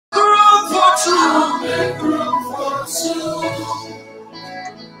to make room for two.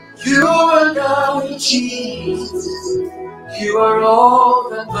 You are now in Jesus. You are all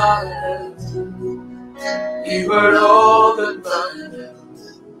that matters. You are all that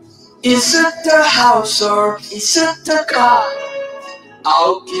matters. Is it the house or is it the car?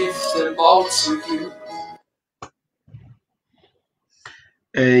 I'll give them all to you.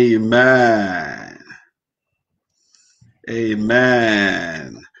 Amen.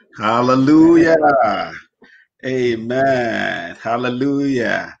 Amen. Hallelujah. Amen.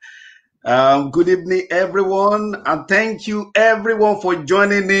 Hallelujah. Good evening, everyone, and thank you, everyone, for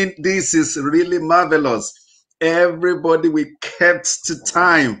joining in. This is really marvelous. Everybody, we kept to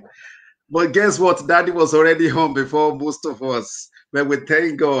time. But guess what? Daddy was already home before most of us. But we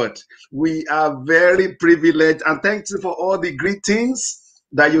thank God. We are very privileged, and thank you for all the greetings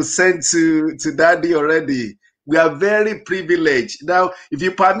that you sent to Daddy already. We are very privileged. Now, if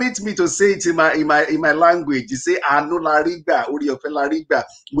you permit me to say it in my language, you say "Anu lariga, Oriofe lariga."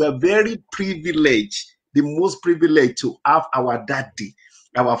 We are very privileged, the most privileged to have our daddy,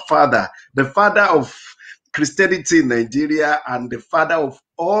 our father, the father of Christianity in Nigeria, and the father of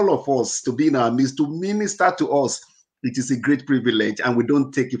all of us to be in our midst, to minister to us. It is a great privilege, and we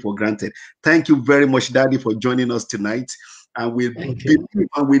don't take it for granted. Thank you very much, Daddy, for joining us tonight. And we believe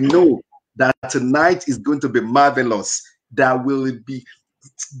and we know that tonight is going to be marvelous. There will be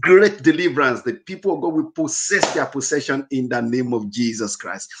great deliverance. The people of God will possess their possession in the name of Jesus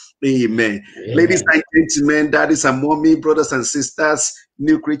Christ. Amen. Amen. Ladies and gentlemen, daddies and mommy, brothers and sisters,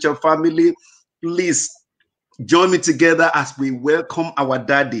 new creature family, please join me together as we welcome our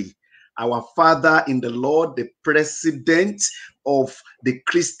daddy, our father in the Lord, the president of the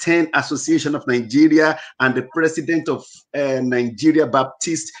Christian Association of Nigeria and the president of Nigeria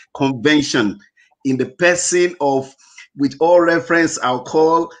Baptist Convention, in the person of, with all reference, I'll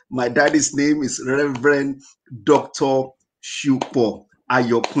call my daddy's name is Reverend Dr. Shupo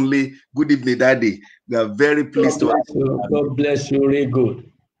Ayokunle. Good evening, Daddy. We are very pleased to have you. God bless you, really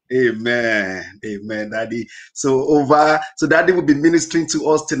good. Amen. Amen, Daddy. So Daddy will be ministering to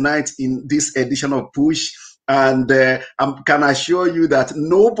us tonight in this edition of Push. And I can assure you that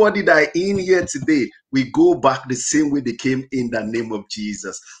nobody that in here today will go back the same way they came, in the name of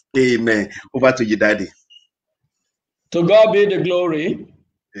Jesus. Amen. Over to you, Daddy. To God be the glory.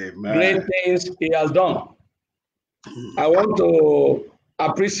 Amen. Great things he has done. I want to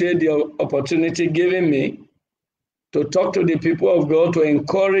appreciate the opportunity given me to talk to the people of God, to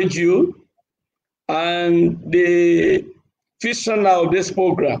encourage you, and the visionary of this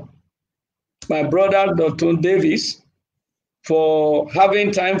program, my brother, Dr. Davis, for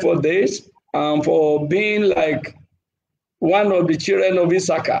having time for this and for being like one of the children of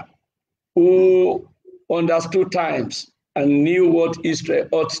Issachar who understood times and knew what Israel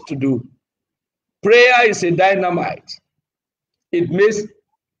ought to do. Prayer is a dynamite. It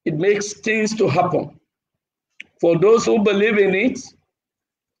makes things to happen. For those who believe in it,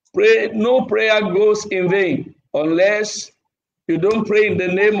 no prayer goes in vain unless you don't pray in the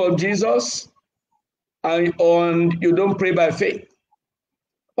name of Jesus and you don't pray by faith.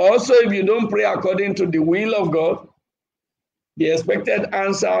 Also, if you don't pray according to the will of God, the expected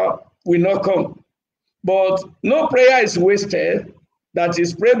answer will not come. But no prayer is wasted that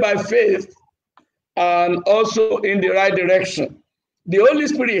is prayed by faith and also in the right direction. The Holy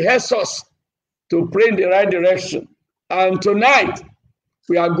Spirit helps us to pray in the right direction. And tonight,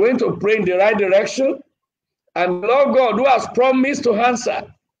 we are going to pray in the right direction. And Lord God, who has promised to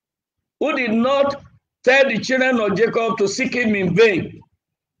answer, who did not tell the children of Jacob to seek him in vain,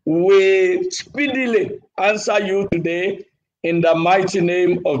 will speedily answer you today in the mighty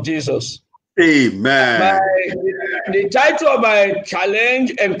name of Jesus. Amen. The title of my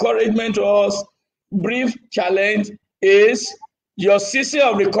challenge, encouragement to us, brief challenge, is your season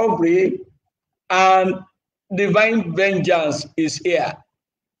of recovery and divine vengeance is here.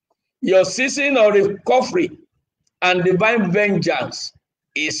 Your season of recovery and divine vengeance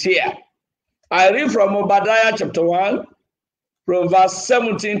is here. I read from Obadiah chapter 1, from verse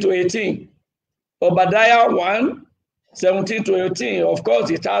 17 to 18. Obadiah 1, 17 to 18. Of course,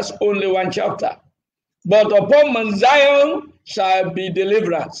 it has only one chapter. But upon Mount Zion shall be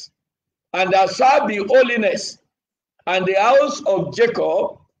deliverance, and there shall be holiness, and the house of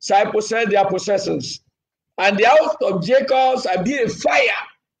Jacob shall possess their possessions. And the house of Jacob shall be a fire,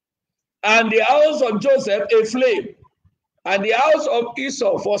 and the house of Joseph a flame, and the house of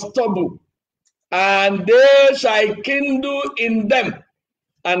Esau for stubble. And they shall kindle in them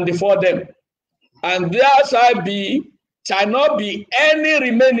and before them. And there shall not be any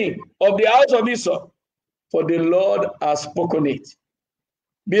remaining of the house of Esau, for the Lord has spoken it.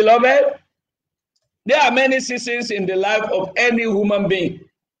 Beloved, There are many seasons in the life of any human being.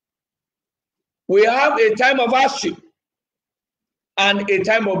 We have a time of hardship and a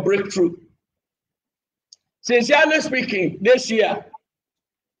time of breakthrough. Sincerely speaking, this year,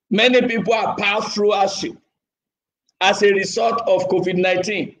 many people have passed through hardship as a result of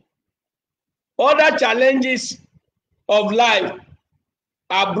COVID-19. Other challenges of life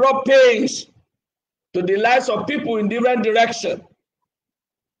have brought pains to the lives of people in different directions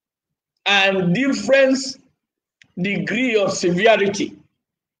and different degree of severity.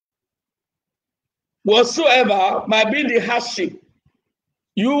 Whatsoever might be the hardship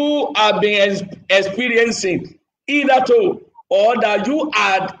you have been experiencing, either to or that you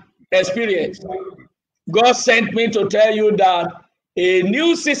had experienced, God sent me to tell you that a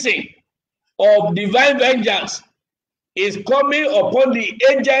new season of divine vengeance is coming upon the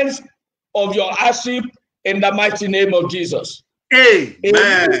agents of your hardship in the mighty name of Jesus. Amen.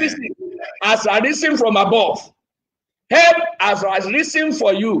 A new season has arisen from above. Help has arisen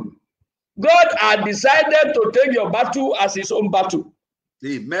for you. God has decided to take your battle as his own battle.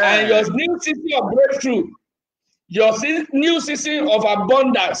 Amen. And your new season of breakthrough, your new season of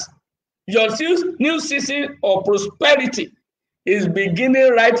abundance, your new season of prosperity is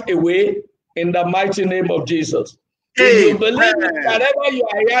beginning right away in the mighty name of Jesus. If you believe it, wherever you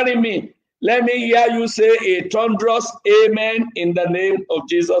are hearing me, let me hear you say a thunderous amen in the name of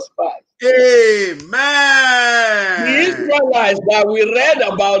Jesus Christ. Amen. The Israelites that we read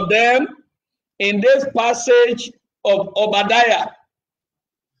about them in this passage of Obadiah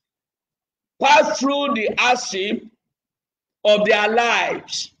passed through the hardship of their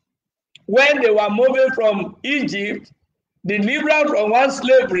lives when they were moving from Egypt, delivered from one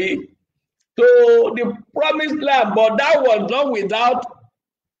slavery to the promised land, but that was not without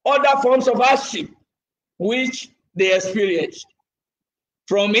other forms of hardship which they experienced.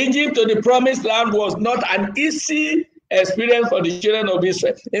 From Egypt to the promised land was not an easy experience for the children of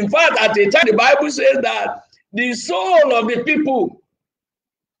Israel. In fact, at the time, the Bible says that the soul of the people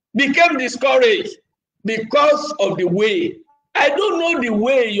became discouraged because of the way. I don't know the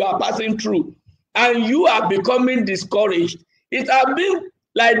way you are passing through, and you are becoming discouraged. It has been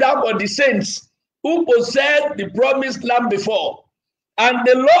like that for the saints who possessed the promised land before. And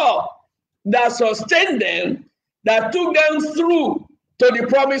the Lord that sustained them, that took them through to the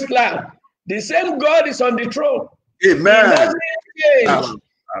promised land, the same God is on the throne. Amen. He doesn't change.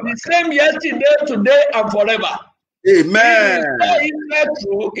 The same yesterday, today, and forever. Amen. He will see you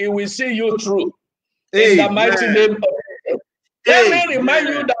through. He will see you through. In the mighty name of Jesus. Let me remind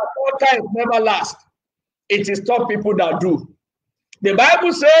you that all times never last. It is tough people that do. The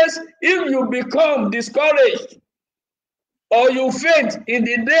Bible says, if you become discouraged or you faint in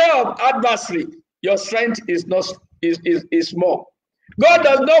the day of adversity, your strength is small. God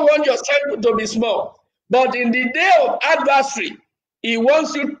does not want your strength to be small, but in the day of adversity, he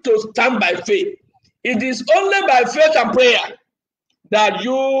wants you to stand by faith. It is only by faith and prayer that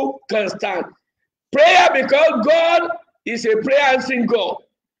you can stand. Prayer, because God is a prayer answering God,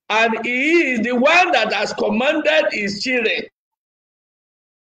 and he is the one that has commanded his children.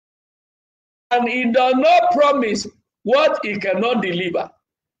 And he does not promise what he cannot deliver.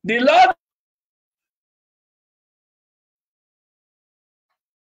 The Lord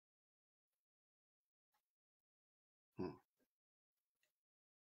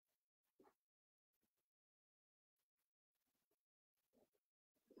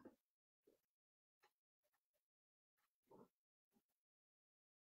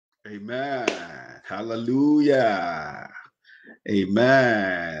Amen. Hallelujah.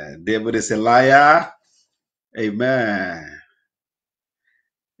 Amen. David is a liar. Amen.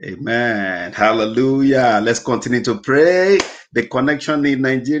 Amen. Hallelujah. Let's continue to pray. The connection in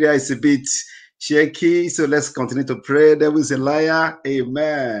Nigeria is a bit shaky, so let's continue to pray. Devil is a liar.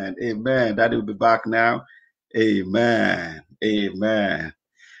 Amen. Amen. Daddy will be back now. Amen. Amen.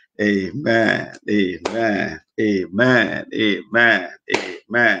 Amen. Amen. Amen. Amen.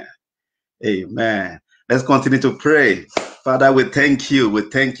 Amen. Amen. Let's continue to pray. Father, we thank you. We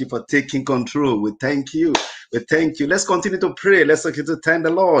thank you for taking control. We thank you. We thank you. Let's continue to pray. Let's continue to thank the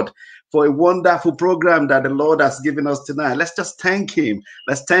Lord for a wonderful program that the Lord has given us tonight. Let's just thank him.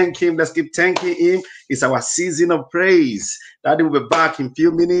 Let's thank him. Let's keep thanking him. It's our season of praise. Daddy will be back in a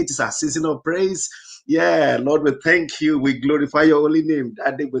few minutes. It's our season of praise. Yeah, Lord, we thank you. We glorify your holy name.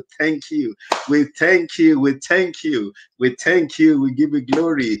 Daddy, we thank you. We thank you. We thank you. We thank you. We give you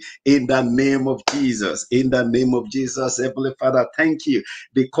glory in the name of Jesus. In the name of Jesus, Heavenly Father, thank you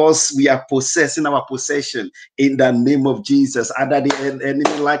because we are possessing our possession in the name of Jesus. Either the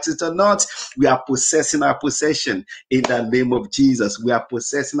enemy likes it or not, we are possessing our possession in the name of Jesus. We are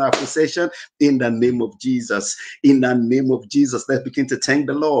possessing our possession in the name of Jesus. In the name of Jesus, let's begin to thank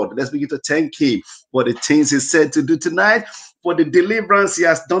the Lord. Let's begin to thank Him for the things He said to do tonight, for the deliverance He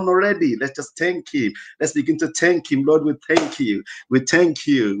has done already. Let's just thank Him. Let's begin to thank Him. Lord, we thank you. We thank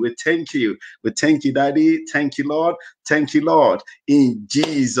you. We thank you. We thank you, Daddy. Thank you, Lord. Thank you, Lord. In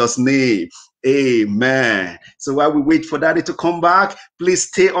Jesus' name. Amen. So while we wait for Daddy to come back, please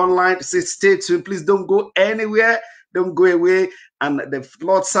stay online. Stay tuned. Please don't go anywhere. Don't go away. And the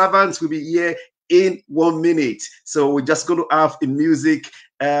Lord's servants will be here in 1 minute. So we're just going to have a music,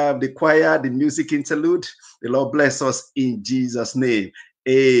 the choir, the music interlude. The Lord bless us in Jesus' name.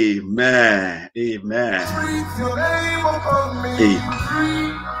 Amen. Amen. Breathe your name upon me.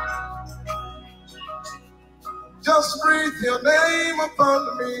 Just breathe your name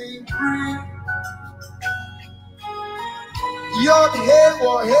upon me. Breathe. Yod Hey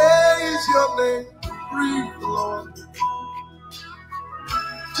Wah Hey is your name. Breathe, Lord.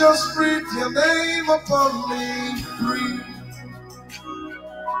 Just breathe your name upon me. Breathe.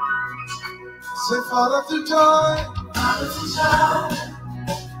 Say, Father to joy. Father to child.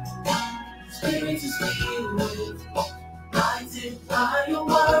 Spirit to spirit. Guided by your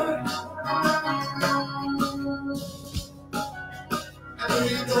word. And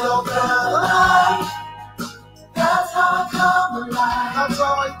we will come alive. That's how I come alive. That's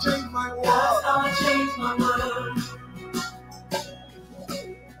how I change my world. That's how I change my world.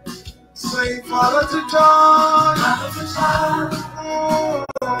 Say, Father to child. Father to child.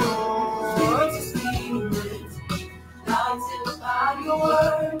 Spirit to spirit. Guided by your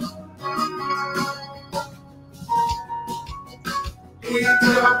word. We will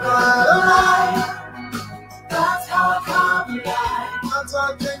come alive. That's how I come alive. That's how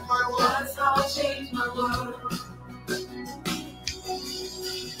I change my world. That's how I change my world.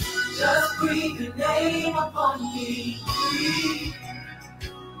 Just breathe your name upon me. Breathe.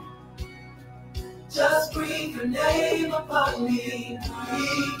 Just breathe your name upon me.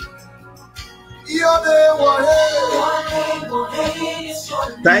 Breathe. Your name will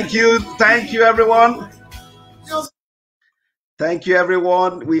hail. Thank you. Thank you, everyone. Thank you,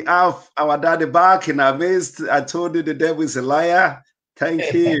 everyone. We have our daddy back in our midst. I told you the devil is a liar.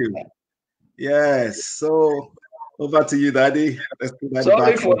 Thank you. Yes. So over to you, Daddy. Let's put Daddy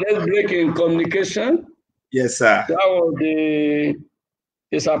Sorry back for this break in communication. Yes, sir. That was the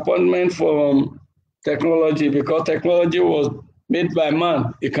disappointment from technology, because technology was made by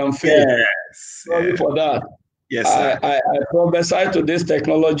man. It can fail. Yes. Sorry for that. Yes, sir. I prophesy to this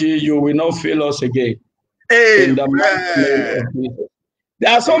technology, you will not fail us again. Amen. In the mighty name of Jesus.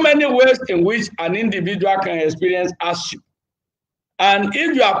 There are so many ways in which an individual can experience hardship. And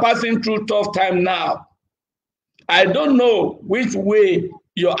if you are passing through tough time now, I don't know which way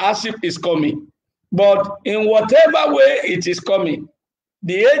your hardship is coming, but in whatever way it is coming,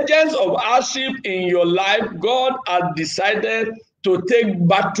 the agents of hardship in your life, God has decided to take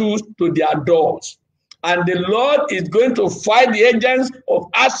battles to their doors. And the Lord is going to fight the agents of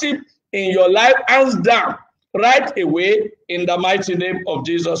hardship in your life hands down right away in the mighty name of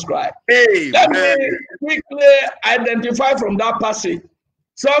Jesus Christ. Amen. Let me quickly identify from that passage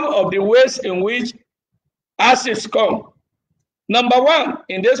some of the ways in which hardships come. Number one,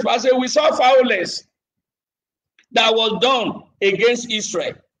 in this passage, we saw violence that was done against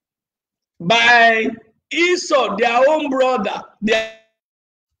Israel by Esau, their own brother. Not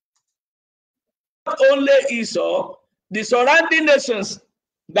only Esau, the surrounding nations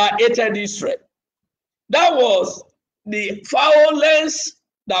that hated Israel. That was the violence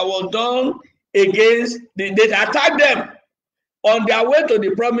that was done against, they attacked them on their way to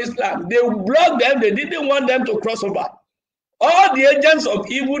the promised land. They blocked them, they didn't want them to cross over. All the agents of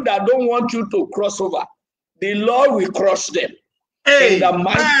evil that don't want you to cross over, the Lord will crush them. In the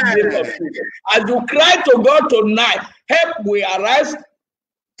mighty name of Jesus. As you cry to God tonight, help will arise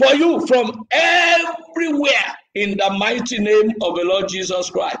for you from everywhere in the mighty name of the Lord Jesus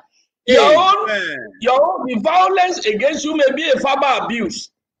Christ. Your own, the violence against you may be a verbal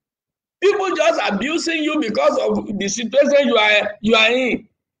abuse. People just abusing you because of the situation you are in.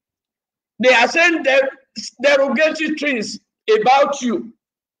 They are saying derogatory things about you,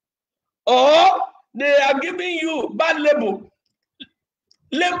 or they are giving you bad label,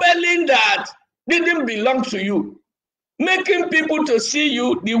 labeling that didn't belong to you. making people to see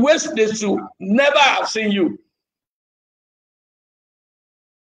you the way they should never have seen you.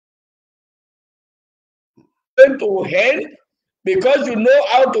 To hell because you know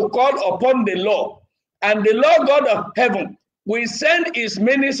how to call upon the Lord, and the Lord God of heaven will send his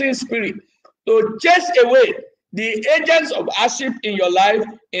ministering spirit to chase away the agents of hardship in your life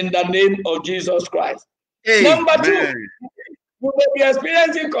in the name of Jesus Christ. Amen. Number 2, you may be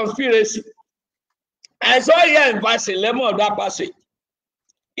experiencing conspiracy. I saw here in verse 11 of that passage,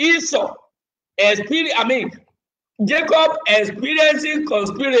 Jacob experiencing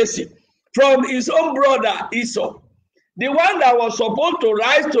conspiracy from his own brother Esau. The one that was supposed to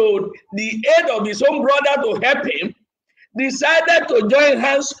rise to the aid of his own brother to help him, decided to join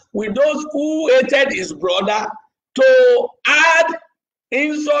hands with those who hated his brother to add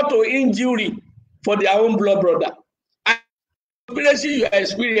insult to injury for their own blood brother. And the conspiracy you are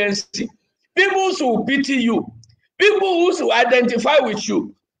experiencing, people who pity you, people who identify with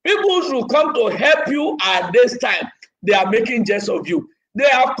you, people who come to help you at this time, they are making jest of you. They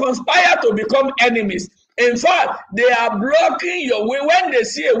have conspired to become enemies. In fact, they are blocking your way. When they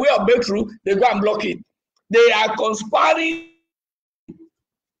see a way of breakthrough, they go and block it. They are conspiring.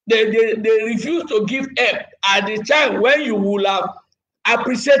 They refuse to give help at the time when you will have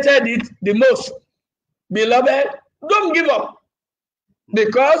appreciated it the most. Beloved, don't give up,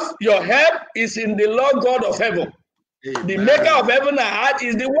 because your help is in the Lord God of heaven. Amen. The maker of heaven and earth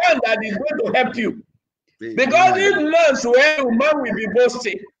is the one that is going to help you. Amen. Because if man swear, man will be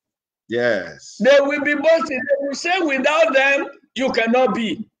boasting. Yes. They will be boasting. They will say, without them, you cannot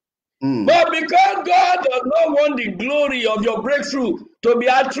be. But because God does not want the glory of your breakthrough to be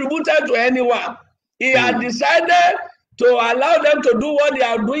attributed to anyone, he has decided to allow them to do what they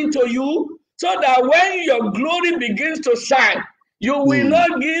are doing to you, so that when your glory begins to shine, you will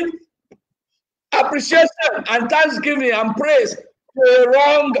not give appreciation and thanksgiving and praise to a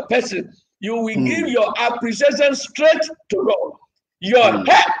wrong person. You will give your appreciation straight to God. Your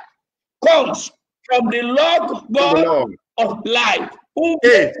help comes from the Lord God of life, who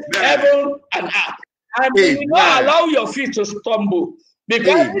made heaven and earth. And he will not allow your feet to stumble,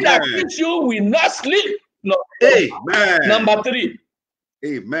 because he that keeps you will not sleep. No. Number 3.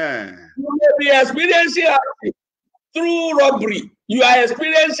 Amen. You may be experiencing through robbery. You are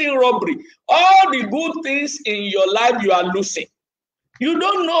experiencing robbery. All the good things in your life you are losing. You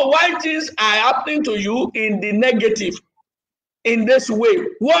don't know why things are happening to you in the negative, in this way,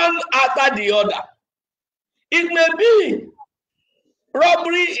 one after the other. It may be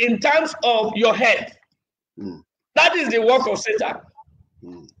robbery in terms of your health. That is the work of Satan.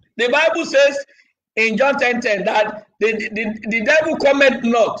 The Bible says in John 10:10 that the devil cometh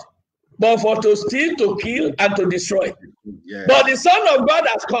not, but for to steal, to kill, and to destroy. Yes. But the Son of God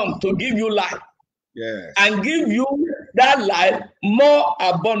has come to give you life. Yes. And give you that life more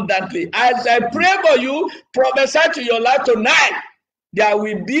abundantly. As I pray for you, prophesy to your life tonight, there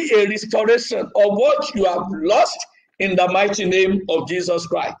will be a restoration of what you have lost in the mighty name of Jesus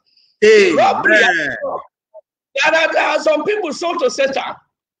Christ. Amen. There are some people sold to Satan.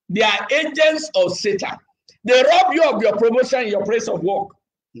 They are agents of Satan. They rob you of your promotion in your place of work.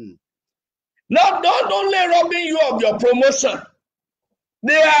 Not only robbing you of your promotion,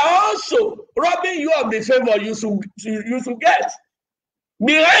 they are also robbing you of the favor you should get.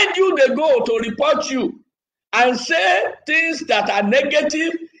 Behind you, they go to report you and say things that are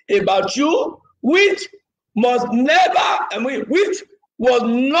negative about you, which must never, which was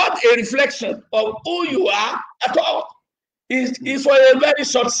not a reflection of who you are at all. It's for a very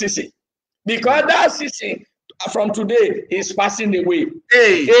short season, because that season from today is passing away.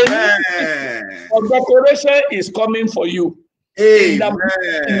 Amen. A decoration is coming for you. Amen. In the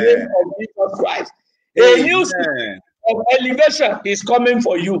name of Jesus Christ. Amen. A new season of elevation is coming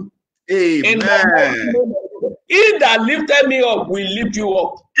for you. Amen. He that lifted me up will lift you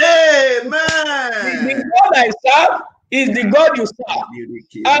up. Amen. The God I serve is the God you serve.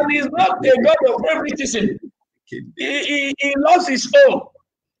 And he's not a God of favoritism. He loves his own.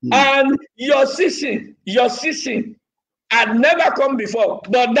 And your season had never come before,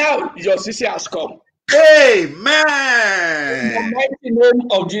 but now your season has come. Amen. In the mighty name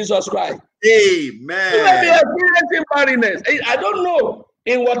of Jesus Christ. Amen. You may be experiencing barrenness. I don't know,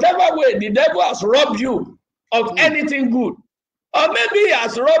 in whatever way the devil has robbed you of anything good. Or maybe he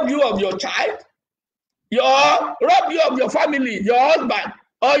has robbed you of your child, robbed you of your family, your husband,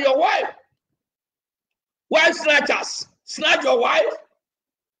 or your wife. Wife snatchers snatch your wife.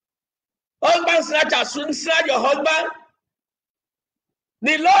 Husband snatchers soon snatch your husband.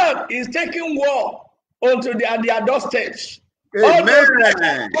 The Lord is taking war onto their doorsteps. All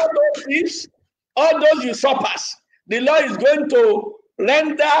those thieves, all those usurpers the Lord is going to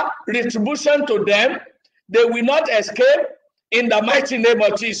render retribution to them. They will not escape in the mighty name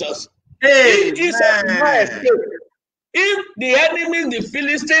of Jesus. If Israel did not escape, if the enemies, the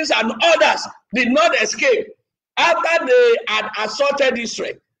Philistines and others did not escape after they had assaulted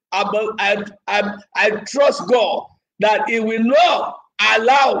Israel, I trust God that He will not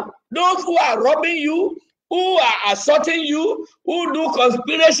allow those who are robbing you, who are assaulting you, who do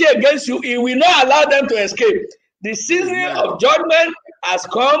conspiracy against you, He will not allow them to escape. The season of judgment has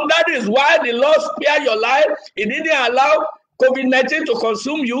come. That is why the Lord spared your life. He didn't allow COVID-19 to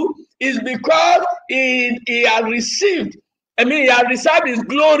consume you. It's because he has received, he has reserved His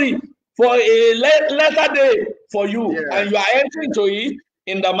glory for a later day for you. Yeah. And you are entering to it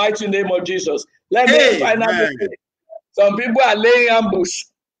in the mighty name of Jesus. Let me finally say, some people are laying ambush,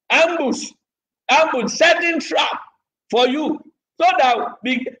 setting trap for you. So that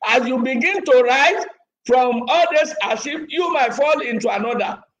as you begin to rise from others, as if you might fall into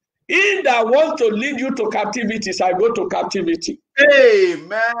another. He that wants to lead you to captivity shall go to captivity.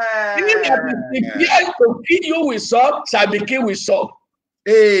 Amen. He that is prepared to kill you with sword shall be killed with sword.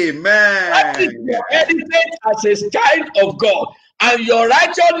 Amen. That is your heritage as a child of God. And your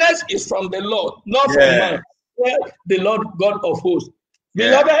righteousness is from the Lord, not from man. The Lord God of hosts.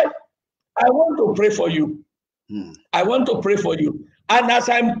 Beloved, I want to pray for you. I want to pray for you. And as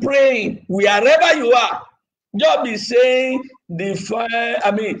I'm praying, wherever you are, just be saying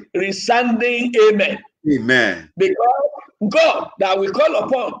resounding amen. Amen. Because God that we call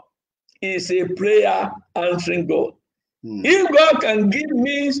upon is a prayer answering God. If God can give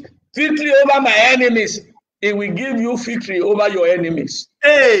me victory over my enemies, He will give you victory over your enemies.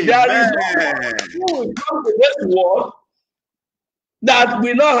 Amen. There is no one who will come to this world that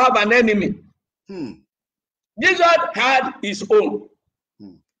will not have an enemy. Jesus had his own.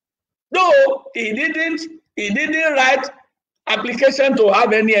 Though he didn't write application to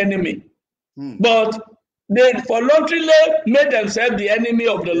have any enemy. But they voluntarily made themselves the enemy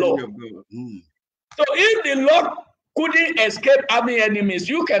of the Lord. So if the Lord couldn't escape having enemies,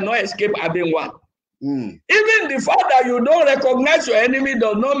 you cannot escape having one. Even the fact that you don't recognize your enemy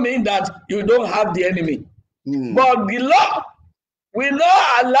does not mean that you don't have the enemy. But the Lord will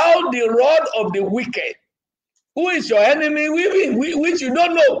not allow the rod of the wicked, who is your enemy, which you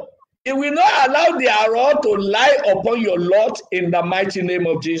don't know. It will not allow the rod to lie upon your lot in the mighty name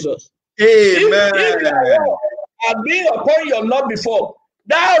of Jesus. Amen. If the rod had been upon your lot before,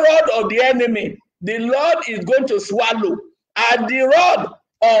 that rod of the enemy, the Lord is going to swallow. And the rod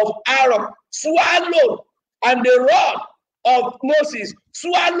of Aaron swallowed, and the rod of Moses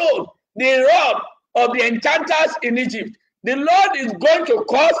swallowed the rod of the enchanters in Egypt. The Lord is going to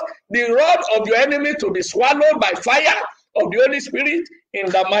cause the rod of your enemy to be swallowed by fire of the Holy Spirit in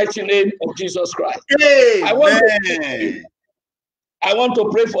the mighty name of Jesus Christ. Amen. I want to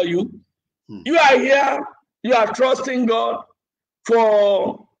pray for you. You are here, you are trusting God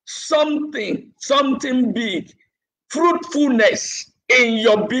for something big, fruitfulness in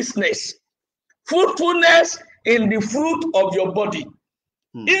your business, fruitfulness in the fruit of your body.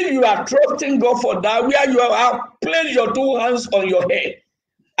 If you are trusting God for that, where you have placed your two hands on your head,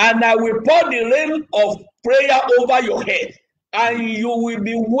 and I will pour the rain of prayer over your head, and you will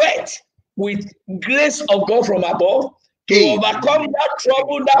be wet with grace of God from above to overcome that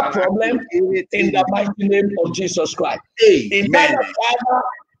trouble, that problem, in the mighty name of Jesus Christ. Eternal Father,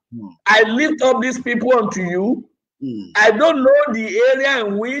 I lift up these people unto you. I don't know the area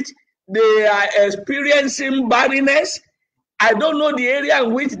in which they are experiencing barrenness. I don't know the area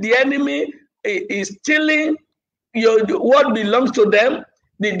in which the enemy is stealing what belongs to them.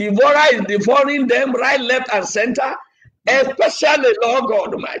 The devourer is devouring them right, left, and center. Especially, Lord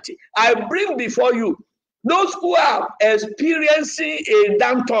God Almighty, I bring before you those who are experiencing a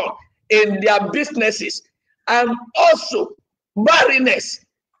downturn in their businesses and also barrenness.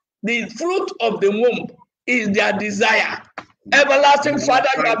 The fruit of the womb is their desire. Everlasting Father,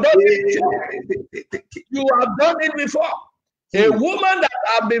 you have done it. You have done it before. A woman that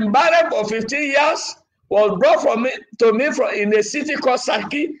had been barren for 15 years was brought to me in a city called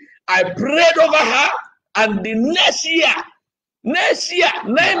Saki. I prayed over her, and the next year, 9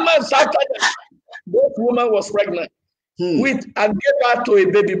 months after that, this woman was pregnant with and gave birth to a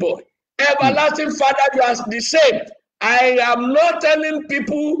baby boy. Everlasting Father, you are the same. I am not telling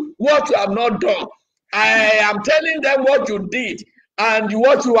people what you have not done. I am telling them what you did and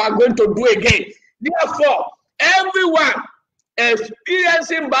what you are going to do again. Therefore, everyone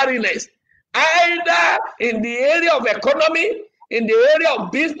experiencing barrenness, either in the area of economy, in the area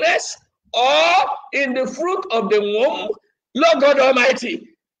of business, or in the fruit of the womb, Lord God Almighty,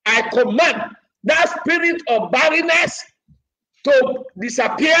 I command that spirit of barrenness to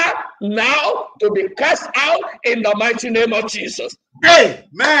disappear now, to be cast out in the mighty name of Jesus.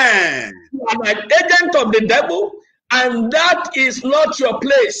 Amen. You are an agent of the devil, and that is not your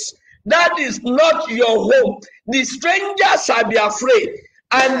place. That is not your home. The strangers shall be afraid,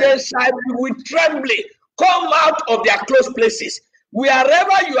 and they shall be with trembling come out of their close places.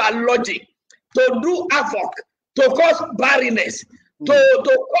 Wherever you are lodging, to do havoc, to cause barrenness,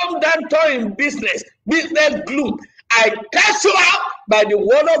 to come down to in business gloom, I cast you out by the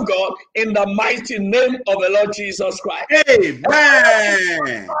word of God in the mighty name of the Lord Jesus Christ.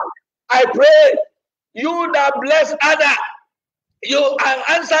 Amen. I pray you that bless Anna, you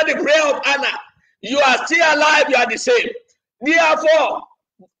answer the prayer of Anna. You are still alive, you are the same. Therefore,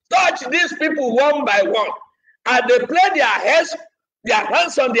 touch these people one by one. And they play their hands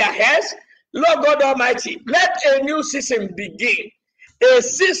on their heads. Lord God Almighty, let a new season begin. A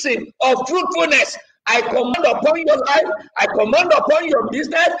season of fruitfulness. I command upon your life. I command upon your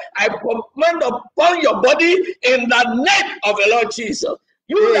business. I command upon your body in the name of the Lord Jesus.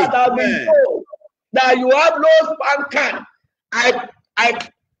 You that have been told that you have no span can,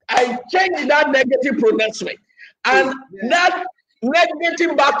 I change that negative pronouncement and that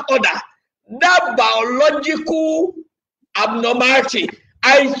negative back order, that biological abnormality,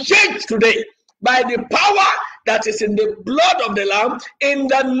 I change today by the power that is in the blood of the Lamb in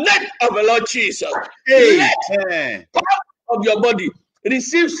the name of the Lord Jesus. Let part of your body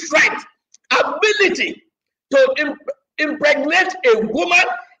receive strength, ability to impregnate a woman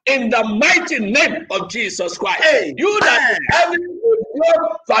in the mighty name of Jesus Christ. You that have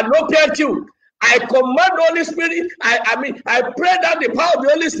fallopian tube, I command the Holy Spirit, I pray that the power of the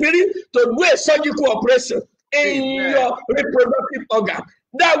Holy Spirit to do a surgical operation in your reproductive organ.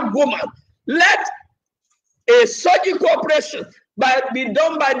 That woman, let a surgical operation be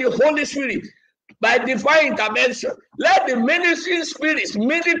done by the Holy Spirit, by divine intervention. Let the ministering spirits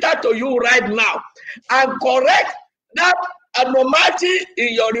minister to you right now and correct that abnormality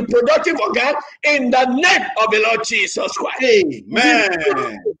in your reproductive organ in the name of the Lord Jesus Christ.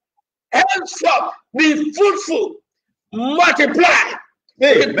 Amen. Henceforth, be fruitful, multiply,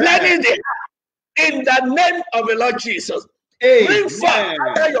 replenish the earth in the name of the Lord Jesus. Bring forth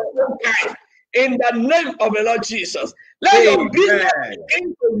after your own kind in the name of the Lord Jesus. Let your business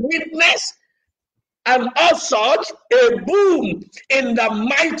begin to witness and also a boom in the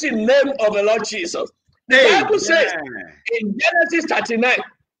mighty name of the Lord Jesus. The Bible says in Genesis 39,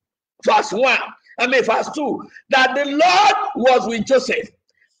 verse 2, that the Lord was with Joseph,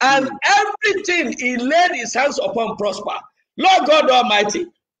 and everything he laid his hands upon prosper. Lord God Almighty,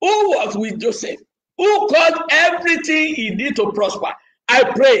 who was with Joseph, who caused everything he did to prosper. I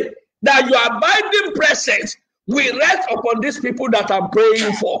pray that your abiding presence will rest upon these people that I'm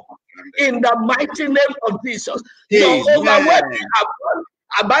praying for. In the mighty name of Jesus, your overwhelming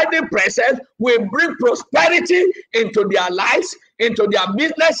abiding presence will bring prosperity into their lives, into their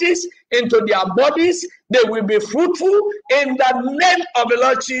businesses, into their bodies. They will be fruitful in the name of the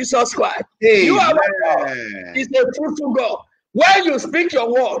Lord Jesus Christ. You are a God. He's a fruitful God. When you speak your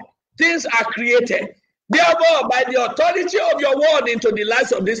word, things are created. Therefore, by the authority of your word into the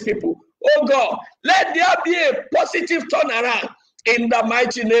lives of these people, oh God, let there be a positive turnaround in the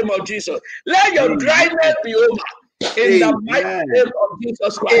mighty name of Jesus. Let your dryness be over. In the mighty name of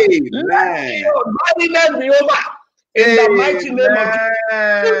Jesus Christ. Let your barrenness be over. In the mighty name of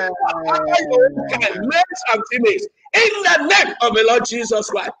Jesus. Males and females. In the name of the Lord Jesus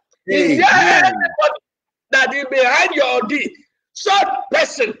Christ. Is there anybody that is behind your deed? Such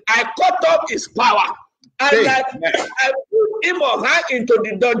person, I cut off his power. And I put him or her into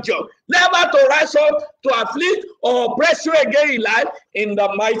the dungeon, never to rise up to afflict or oppress you again in life, in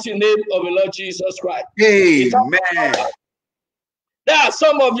the mighty name of the Lord Jesus Christ. Amen. There are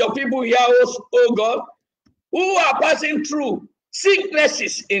some of your people here, oh God, who are passing through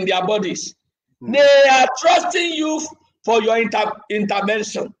sicknesses in their bodies. They are trusting you for your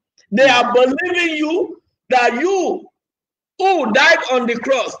intervention. They are believing you that you who died on the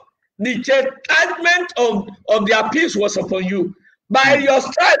cross, the chastisement of their peace was upon you. By your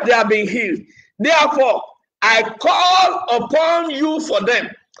stripes they have been healed. Therefore, I call upon you for them.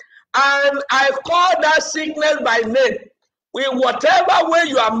 And I call that sickness by name. In whatever way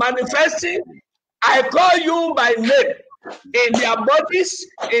you are manifesting, I call you by name. In their bodies,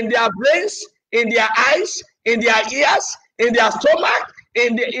 in their brains, in their eyes, in their ears, in their stomach,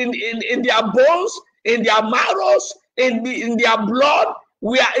 in their bones, in their marrows, in their blood,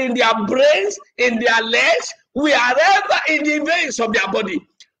 we are in their brains, in their legs, wherever in the veins of their body,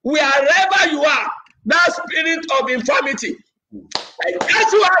 wherever you are, that spirit of infirmity, I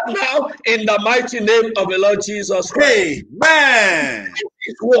cast you out now in the mighty name of the Lord Jesus Christ. Amen.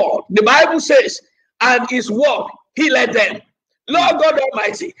 His word. The Bible says, and his word healed them. Lord God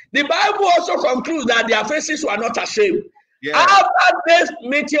Almighty. The Bible also concludes that their faces were not ashamed. Yeah. After this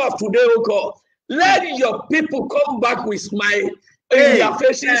meeting of today, oh God, let your people come back with smile in their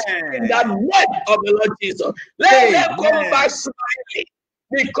faces in the name of the Lord Jesus. Let them come back smiling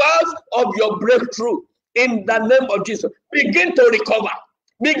because of your breakthrough in the name of Jesus. Begin to recover.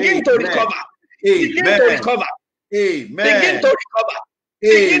 Begin to recover. Begin to recover. Amen. Begin to recover.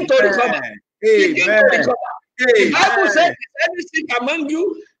 Begin to recover. Begin to recover. The Bible says, if any sick among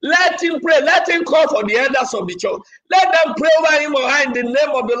you, let him pray. Let him call for the elders of the church. Let them pray over him or her in the name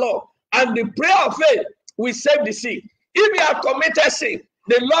of the Lord. And the prayer of faith will save the sick. If you have committed sin,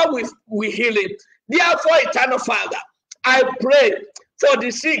 the Lord will heal him. Therefore, eternal Father, I pray for the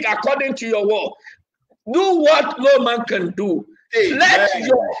sick according to your word. Do what no man can do. Amen. Let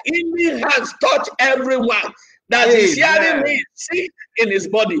your healing hands touch everyone that is hearing me sick in his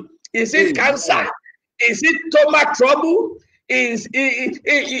body. Is it cancer? Is it stomach trouble? Is it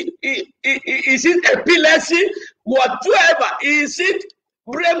epilepsy? Whatever. Is it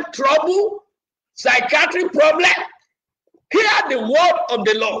brain trouble? Psychiatric problem? Hear the word of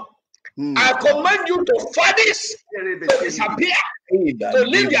the Lord. I command you to vanish, to disappear, to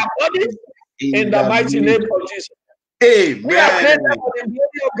leave their bodies in the mighty name of Jesus. Amen. We are created for the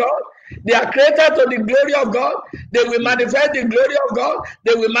glory of God. They are created to the glory of God. They will manifest the glory of God.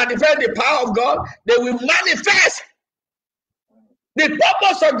 They will manifest the power of God. They will manifest the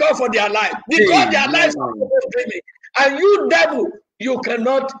purpose of God for their life. Because their lives are dreaming. And you, devil, you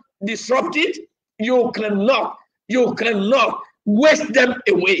cannot disrupt it. You cannot waste them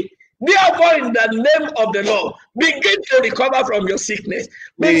away. Therefore, in the name of the Lord, begin to recover from your sickness.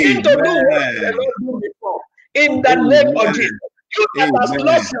 Begin to do what the Lord did before. In the name of Jesus. You that has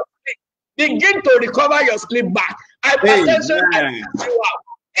lost your sleep, begin to recover your sleep back. Hypertension, I cast you out.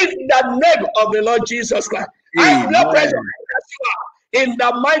 In the name of the Lord Jesus Christ. High blood pressure, I cast you out. In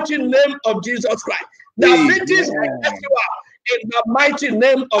the mighty name of Jesus Christ. Diabetes, I cast you out. In the mighty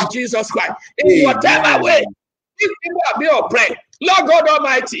name of Jesus Christ. In whatever way, if people are being oppressed, Lord God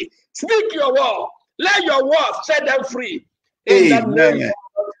Almighty, speak your word. Let your word set them free. In the name of Jesus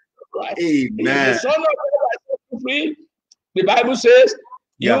Christ. Amen. The Son of God is free. The Bible says,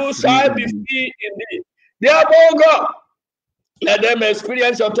 you shall be free indeed. Therefore, God, let them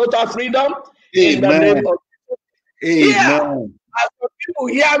experience your total freedom in the name of Jesus. Here, as the people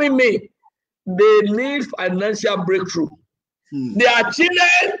hearing me, they need financial breakthrough. Their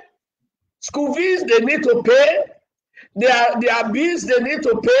children, school fees, they need to pay. Their bills, they need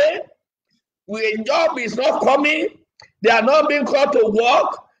to pay. When job is not coming, they are not being called to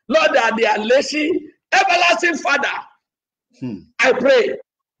work. Not that they are lazy. Everlasting Father, I pray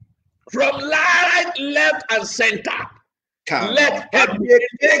from right, left, and center. Let help begin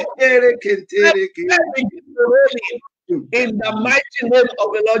in the mighty name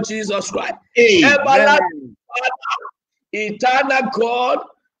of the Lord Jesus Christ. Everlasting Father, eternal God,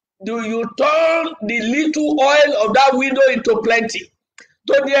 do you turn the little oil of that widow into plenty?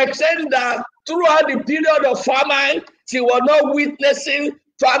 To the extent that throughout the period of famine, she was not witnessing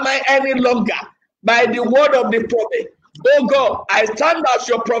famine any longer by the word of the prophet. Oh God, I stand as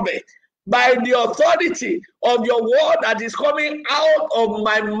your prophet by the authority of your word that is coming out of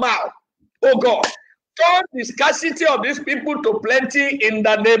my mouth. Oh God, turn the scarcity of these people to plenty in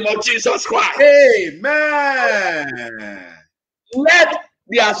the name of Jesus Christ. Amen. Let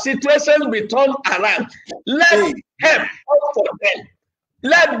their situation be turned around. Let help come for them.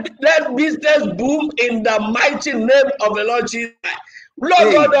 Let business boom in the mighty name of the Lord Jesus.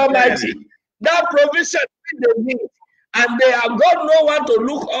 Lord God Almighty, that provision they need, and they have got no one to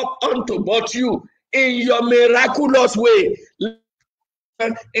look up unto but you in your miraculous way.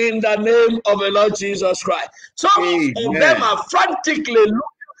 In the name of the Lord Jesus Christ. Some of them are frantically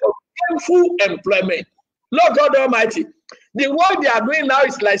looking for gainful employment. Lord God Almighty, the work they are doing now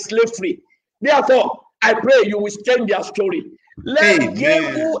is like slavery. Therefore, I pray you will change their story. Let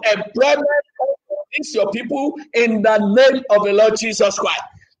gainful employment reach your people in the name of the Lord Jesus Christ.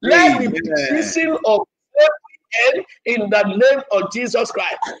 Let the season of slavery end in the name of Jesus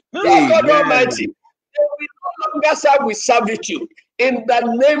Christ. Lord God Almighty, they will no longer serve with servitude in the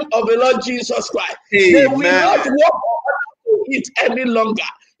name of the Lord Jesus Christ. They will not walk to eat any longer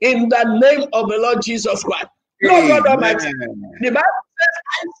in the name of the Lord Jesus Christ. Lord God Almighty, the Bible says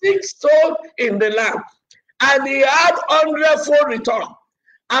Isaac sowed in the land, and he had 100-fold return,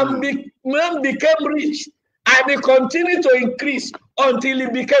 and became rich, and he continued to increase until he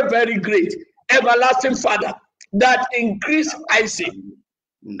became very great. Everlasting Father, that increased Isaac,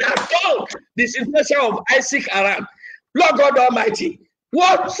 that turned the situation of Isaac around. Lord God Almighty,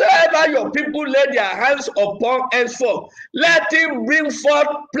 whatsoever your people lay their hands upon henceforth, let it bring forth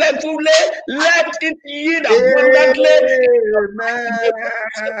plentifully, let it yield abundantly.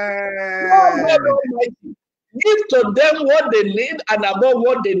 Lord God Almighty, give to them what they need and above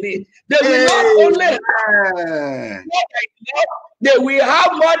what they need. They will not only have more than enough, they will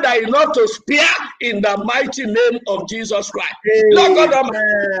have more than enough to spare in the mighty name of Jesus Christ. Lord God Almighty,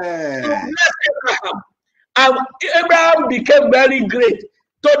 you bless Abraham. And Abraham became very great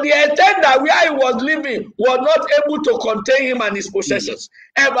to the extent that where he was living was not able to contain him and his possessions.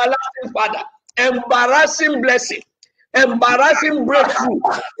 Everlasting Father, embarrassing blessing, embarrassing breakthrough.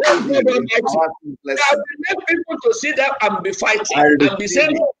 That will make people to see them and be fighting and be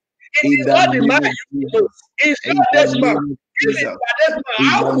saying, it is not the man you know, it's not this man.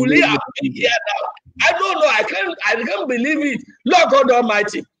 How could he have been here now? I don't know. I can't believe it. Lord God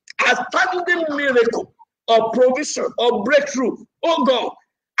Almighty, a standing miracle of provision, of breakthrough. Oh God,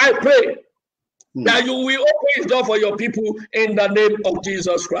 I pray that you will open his door for your people in the name of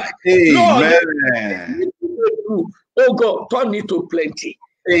Jesus Christ. Amen. Lord, oh God, turn it to plenty.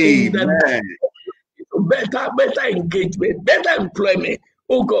 Amen. Better engagement, better employment.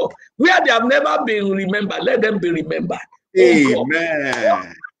 Oh God, where they have never been remembered, let them be remembered. Oh Amen.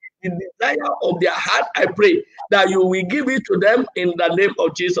 God, the desire of their heart, I pray that you will give it to them in the name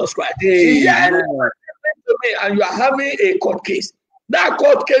of Jesus Christ. Is there anyone to me and you are having a court case? That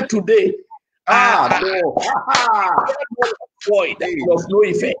court case today, void of no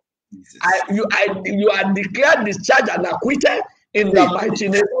effect. You are declared discharged and acquitted in the mighty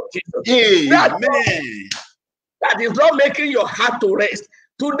name of Jesus. That is not making your heart to rest.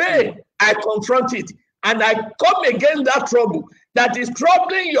 Today, I confront it and I come against that trouble that is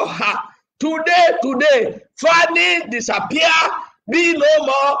troubling your heart. Today, Fanny disappear, be no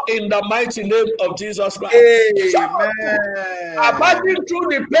more in the mighty name of Jesus Christ. Amen. Are passing through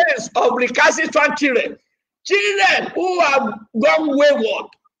the pains of recalcitrant children who have gone wayward,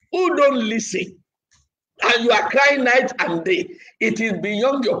 who don't listen, and you are crying night and day. It is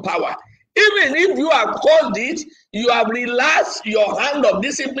beyond your power. Even if you have caused it, you have relaxed your hand of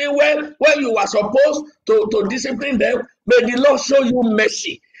discipline when you were supposed to discipline them. May the Lord show you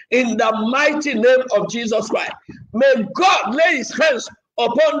mercy in the mighty name of Jesus Christ. May God lay his hands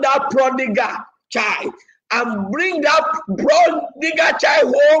upon that prodigal child and bring that prodigal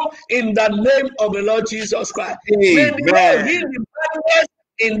child home in the name of the Lord Jesus Christ. Amen. May the Lord heal the badness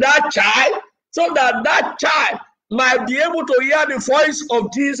in that child so that that child might be able to hear the voice of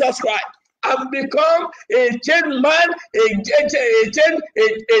Jesus Christ and become a changed man, a changed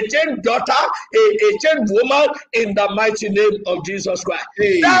daughter, a changed woman in the mighty name of Jesus Christ.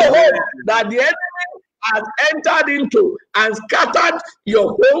 Amen. That hope that the enemy has entered into and scattered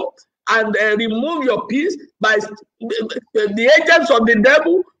your home and remove your peace by the agents of the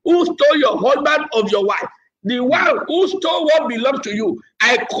devil who stole your husband or your wife. The one who stole what belongs to you,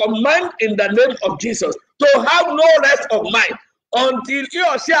 I command in the name of Jesus to have no rest of mind until he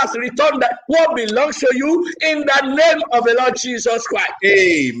or she has returned that what belongs to you in the name of the Lord Jesus Christ.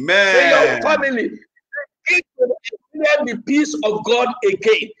 Amen. May your family experience the peace of God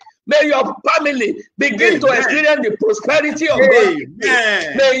again. May your family begin to experience the prosperity of God.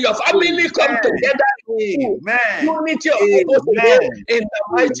 May your family come together in unity of purpose in the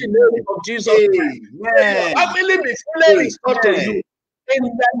mighty name of Jesus Christ. May your family be fully restored to you in the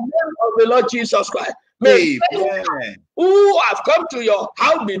name of the Lord Jesus Christ. May those who have come to your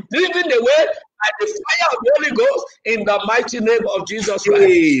house be driven away by the fire of the Holy Ghost in the mighty name of Jesus Christ.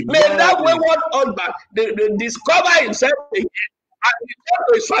 May that wayward husband discover himself again and return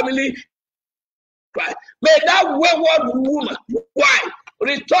to his family. Right. May that wayward woman, wife,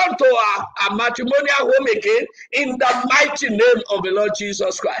 return to our matrimonial home again in the mighty name of the Lord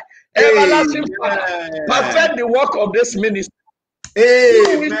Jesus Christ. Everlasting Father, perfect the work of this ministry.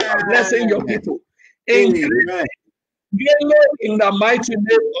 Blessing your people. Increase in the mighty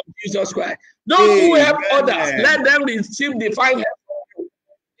name of Jesus Christ. Those who help others, let them receive divine help from you.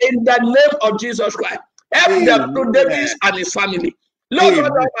 In the name of Jesus Christ. Help them to David and his family. Lord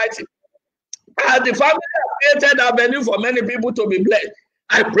God Almighty, as the family has created avenue for many people to be blessed,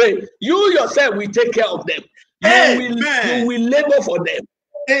 I pray you yourself will take care of them. You will labor for them.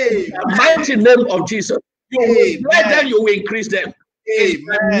 In the mighty name of Jesus. You will bless them, you will increase them. In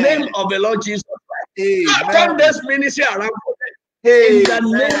the name of the Lord Jesus Christ. Turn this ministry around for them. In the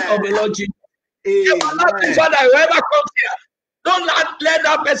name of the Lord Jesus. Father, whoever comes here, don't let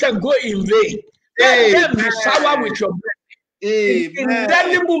that person go in vain. Let them be showered with your blessing.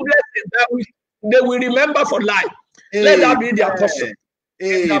 Indelible blessing that will they will remember for life. Amen. Let that be their portion.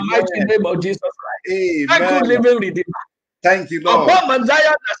 In the mighty name of Jesus Christ. Amen. Thank you, living Redeemer. Thank you, Lord. Upon Mount Zion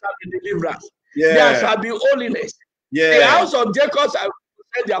there shall be deliverance. Yeah. There shall be holiness. Yeah. The house of Jacob shall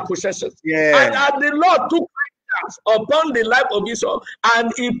possess their possessions. Yeah. And the Lord took vengeance upon the life of Esau,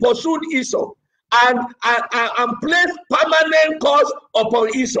 and he pursued Esau, and placed permanent curse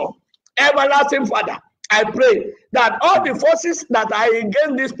upon Esau. Everlasting Father, I pray that all the forces that are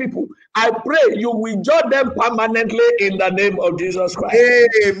against these people, I pray you will judge them permanently in the name of Jesus Christ.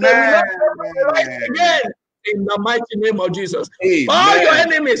 Amen. They will not rise again in the mighty name of Jesus. Amen. All your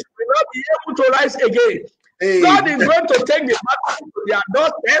enemies will not be able to rise again. Amen. God is going to take the battle to their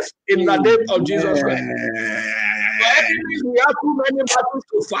doorsteps in the name of Jesus Christ. Your enemies will have too many battles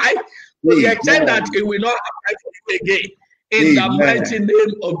to fight to the extent that it will not happen for you again in the mighty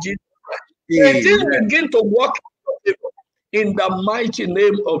name of Jesus Christ. May things begin to work in the mighty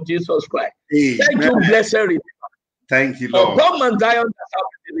name of Jesus Christ. Thank you, blessed Redeemer. Thank you, Lord. Upon Mount Zion, there shall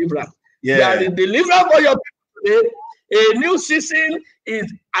be deliverance. Yeah. There is deliverance for your people today. A new season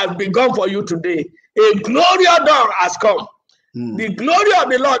has begun for you today. A glorious dawn has come. The glory of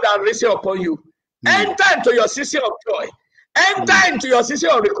the Lord has risen upon you. Enter into your season of joy. Enter into your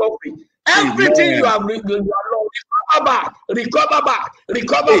season of recovery. Everything you have lost, recover back, recover back,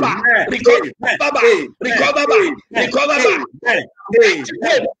 recover back, recover back, recover back, recover back.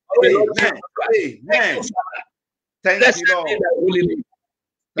 Thank you, Lord.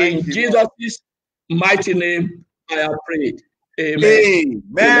 In Jesus' mighty name, I have prayed. Amen.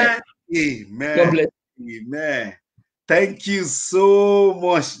 Amen. Amen. God bless. Amen. Thank you so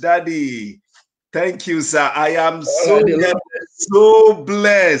much, Daddy. Thank you, sir. I am so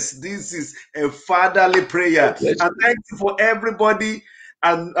blessed. This is a fatherly prayer. And thank you for everybody.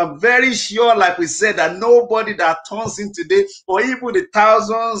 And I'm very sure, like we said, that nobody that turns in today, or even the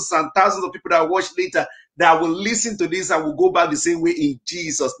thousands and thousands of people that watch later, that will listen to this and will go back the same way in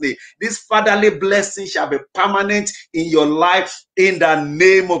Jesus' name. This fatherly blessing shall be permanent in your life in the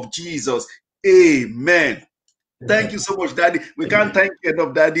name of Jesus. Amen. Thank you so much, Daddy. We can't thank you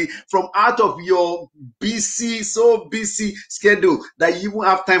enough, Daddy. From out of your so busy schedule that you won't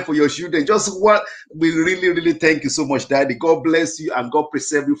have time for your children. Just what we really thank you so much, Daddy. God bless you and God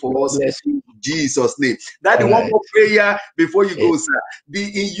preserve you for us in Jesus' name. Daddy, one more prayer before you go, sir.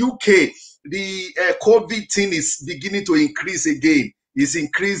 In UK, the COVID thing is beginning to increase again. It's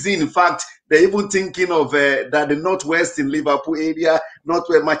increasing. In fact, they're even thinking of that the Northwest in Liverpool area,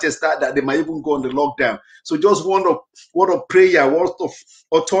 Northwest Manchester, that they might even go on the lockdown. So just word of prayer, word of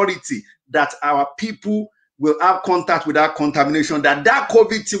authority that our people will have contact with that contamination, that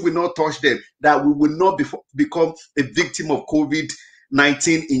COVID thing will not touch them, that we will not become a victim of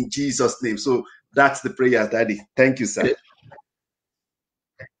COVID-19 in Jesus' name. So that's the prayer, Daddy. Thank you, sir.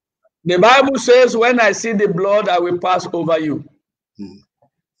 The Bible says, when I see the blood, I will pass over you.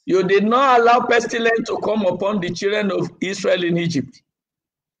 You did not allow pestilence to come upon the children of Israel in Egypt.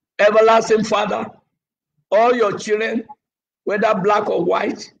 Everlasting Father, all your children, whether black or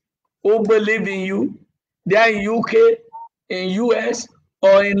white, who believe in you, they are in UK, in US,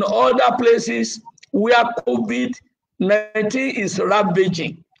 or in other places where COVID-19 is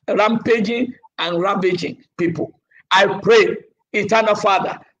rampaging and ravaging people. I pray, Eternal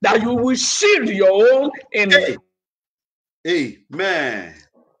Father, that you will shield your own in. Amen.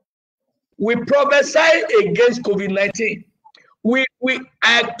 We prophesy against COVID-19.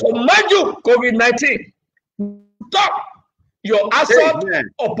 I command you, COVID-19, stop your assault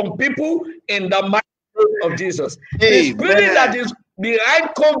upon people in the mighty name of Jesus. The spirit that is behind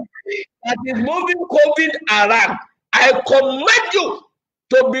COVID, that is moving COVID around, I command you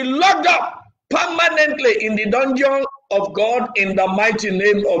to be locked up permanently in the dungeon of God in the mighty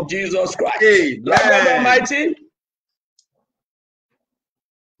name of Jesus Christ. Lord God Almighty,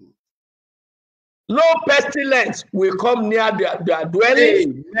 no pestilence will come near their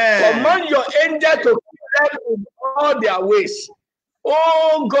dwelling. Command your angel to keep them in all their ways.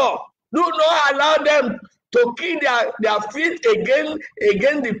 Oh God, do not allow them to keep their feet against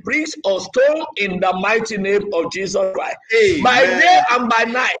the pricks or stone in the mighty name of Jesus Christ. By day and by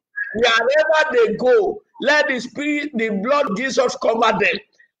night, wherever they go, let the spirit, the blood of Jesus cover them.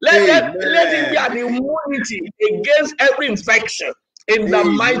 Let it be an immunity against every infection in the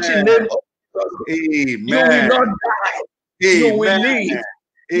mighty name of Amen. You will not die. You will live.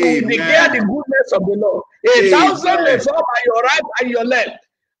 You will declare the goodness of the Lord. 1,000 may fall by your right and your left.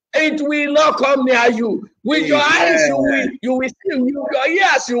 It will not come near you. With your eyes, you will see. Your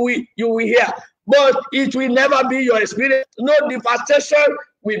ears, you will hear. But it will never be your experience. No devastation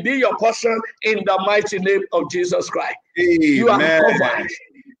will be your portion in the mighty name of Jesus Christ. You are covered.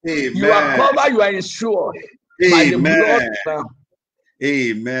 Amen. You are covered, you are insured by the blood now.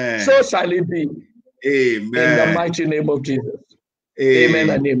 Amen. So shall it be. Amen. In the mighty name of Jesus. Amen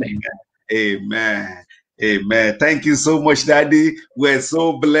and amen. Amen. Amen. Thank you so much, Daddy. We're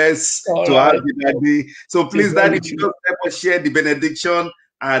so blessed to have you, Daddy. So please, Daddy, just help us share the benediction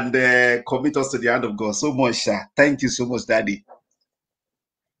and commit us to the hand of God. So much, sir. Thank you so much, Daddy.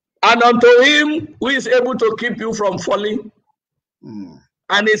 And unto him who is able to keep you from falling,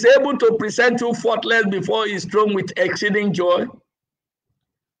 and is able to present you faultless before his throne with exceeding joy.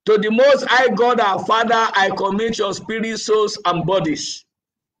 To the Most High God, our Father, I commit your spirit, souls, and bodies.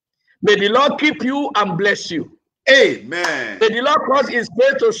 May the Lord keep you and bless you. Amen. May the Lord cause his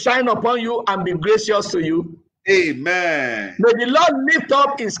face to shine upon you and be gracious to you. Amen. May the Lord lift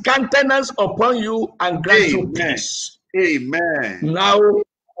up his countenance upon you and grant you peace. Amen. Now,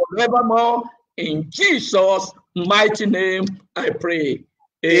 forevermore, in Jesus' mighty name, I pray.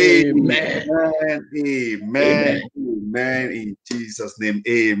 Amen. Amen. Amen. Amen. In Jesus' name.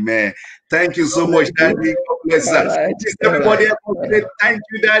 Amen. Thank you so much, Daddy. God bless us. Please, everybody, thank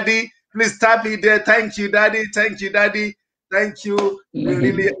you, Daddy. Please tap it there. Thank you, Daddy. Thank you, Daddy. Thank you. We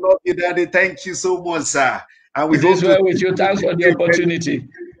really love you, Daddy. Thank you so much, sir. And we hope to with you. Thanks for the opportunity.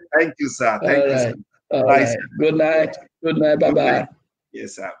 Thank you, sir. Thank you, sir. Bye, sir. Good night. Good night. Bye-bye.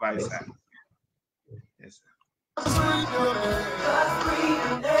 Yes, sir. Bye, sir. Yes, sir.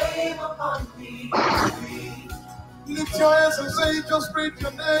 Lift your hands and say, just breathe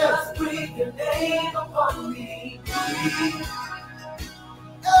your name. Just breathe your name upon me.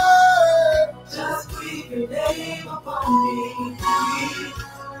 Hey. Just breathe your name upon me.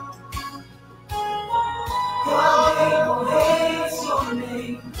 Your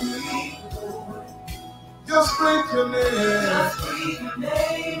name, just breathe your name. Just breathe your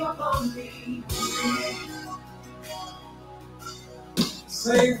name upon me.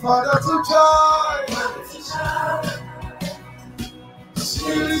 Say, Father to child, Father to child,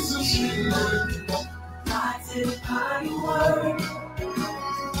 Spirit to spirit, guided by your word,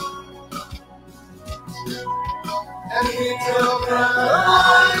 and we tell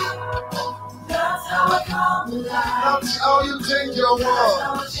God, that's how I come alive. that's how you take your That's word.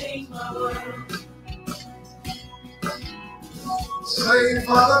 how I change my word. Say,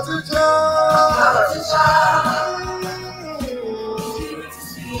 Father to Father to child, Spirit to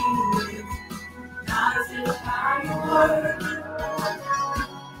spirit, guided by your word.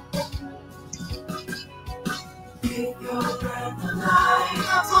 Give your breath alive.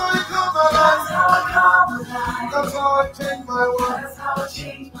 that's how I come That's alive. how I come alive. That's how I change my word. That's how I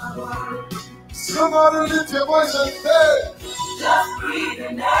change my word. Somebody lift your voice and say, Just breathe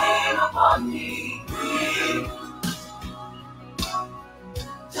your name upon me. Breathe.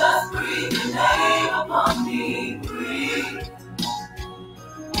 Just breathe your name upon me. Breathe.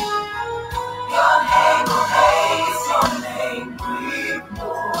 Your name will haste your name. Breathe,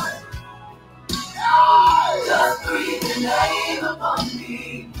 Lord. Just breathe your name upon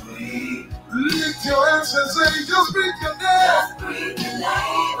me. Breathe. lift your hands and say, just breathe your name. Just breathe your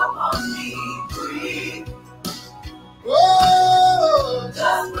name upon me. Breathe. Oh,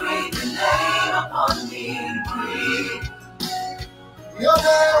 Just breathe your name upon me. Breathe. your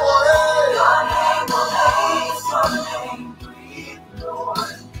name will haste. Your name will haste your name. Breathe, Lord.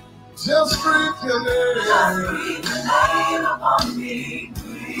 Just breathe your Just name. breathe your name upon me.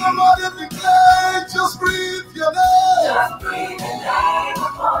 Breathe. Somebody declare, just breathe your name. Just breathe your name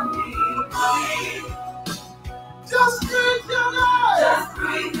upon me. Breathe. Just breathe your name. Just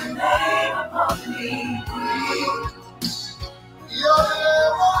breathe your name upon me. Breathe. Your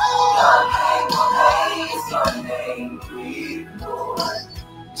name will Your haste. name will haste your name. Breathe, Lord.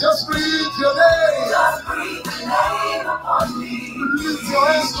 Just breathe your name. Just breathe your name upon me. Lift your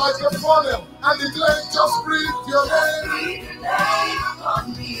hands like a funnel and declare, just breathe your name. Breathe your name upon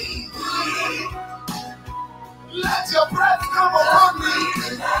me. Breathe. Let your breath come upon me. Breathe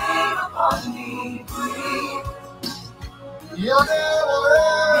your name upon me. Breathe. Your name will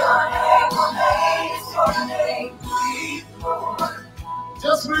haste. Your name will haste your name. Breathe, Lord.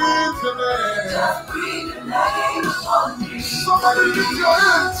 Just breathe your name. Just breathe your name upon me. Somebody lift your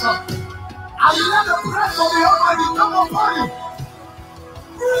hands up and let the breath of the Almighty come upon you.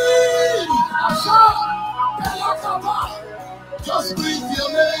 Breathe. Just breathe your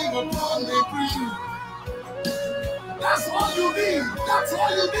name upon me. Breathe. That's all you need. That's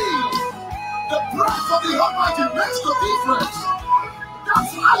all you need. The breath of the Almighty makes the difference.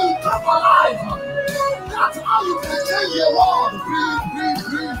 That's how you come alive. That's how you can change your world. Breathe, breathe,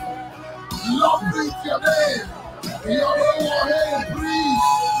 breathe. Lord, breathe your name. Your name, breathe.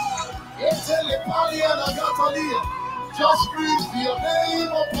 Etele palia na gatalia. Just breathe your name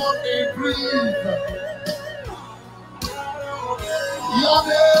upon me, breathe. Your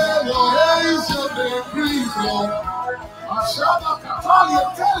name, where is your name? Breathe, Lord. Ashama Katalia,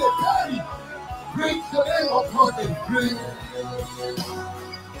 tell it, Perry. Breathe your name upon me, breathe.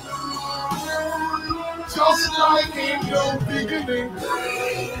 Just like in the beginning,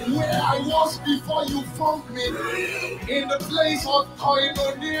 where I was before you formed me, in the place of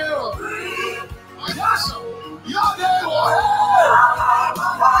koinonia. Your name,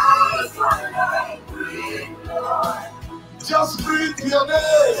 just breathe your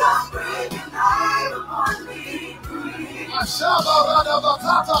name. Just breathe your name upon me.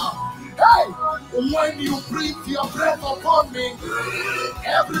 Hey, when you breathe your breath upon me,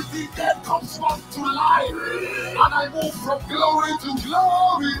 everything that comes back to life, and I move from glory to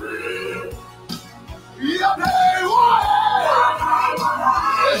glory. Your name,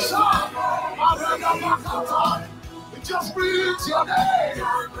 just breathe your name.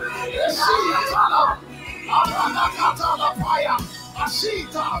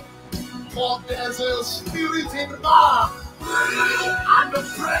 For there's a spirit in man, and the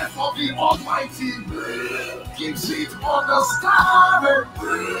breath of the Almighty gives it understanding.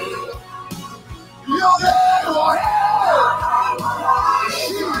 Your name,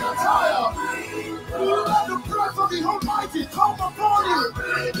 let the breath of the Almighty come upon you.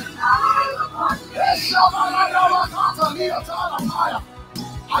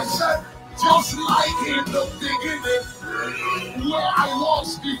 I said, just like in the beginning, where I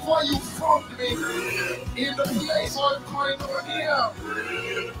was before you formed me, in the place of koinonia.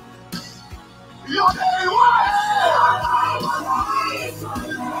 Your name,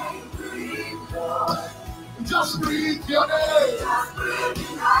 just breathe your name.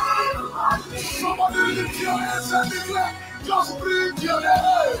 Somebody lift your hands and declare, just breathe your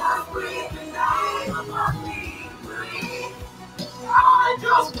name. I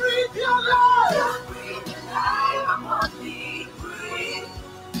just breathe your name.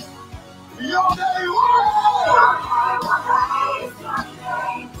 Your name,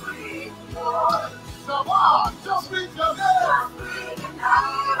 come on, just breathe your name.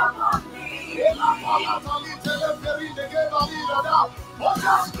 Oh,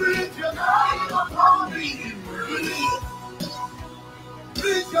 just breathe your name upon me.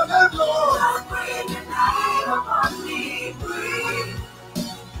 Breathe your name, Lord.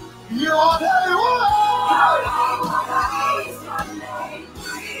 Your name,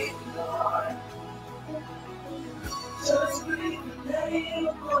 just breathe your name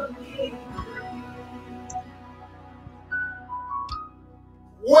upon me.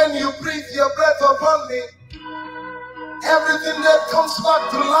 When you breathe your breath upon me, everything that comes back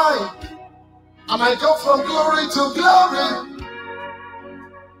to life, and I go from glory to glory.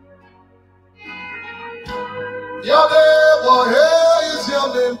 Your name, oh, here is your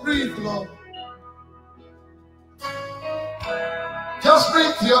name, breathe, Lord. Just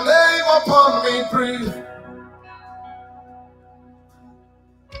breathe your name upon me, breathe.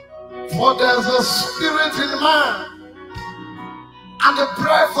 For there's a spirit in man, and the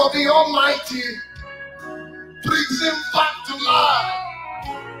breath of the Almighty brings him back to life.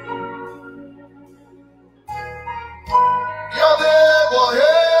 Your name, oh,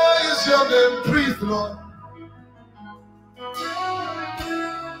 here is your name, breathe, Lord.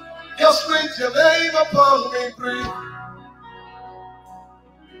 Just breathe your name upon me, breathe.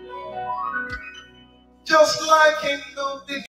 Just like in the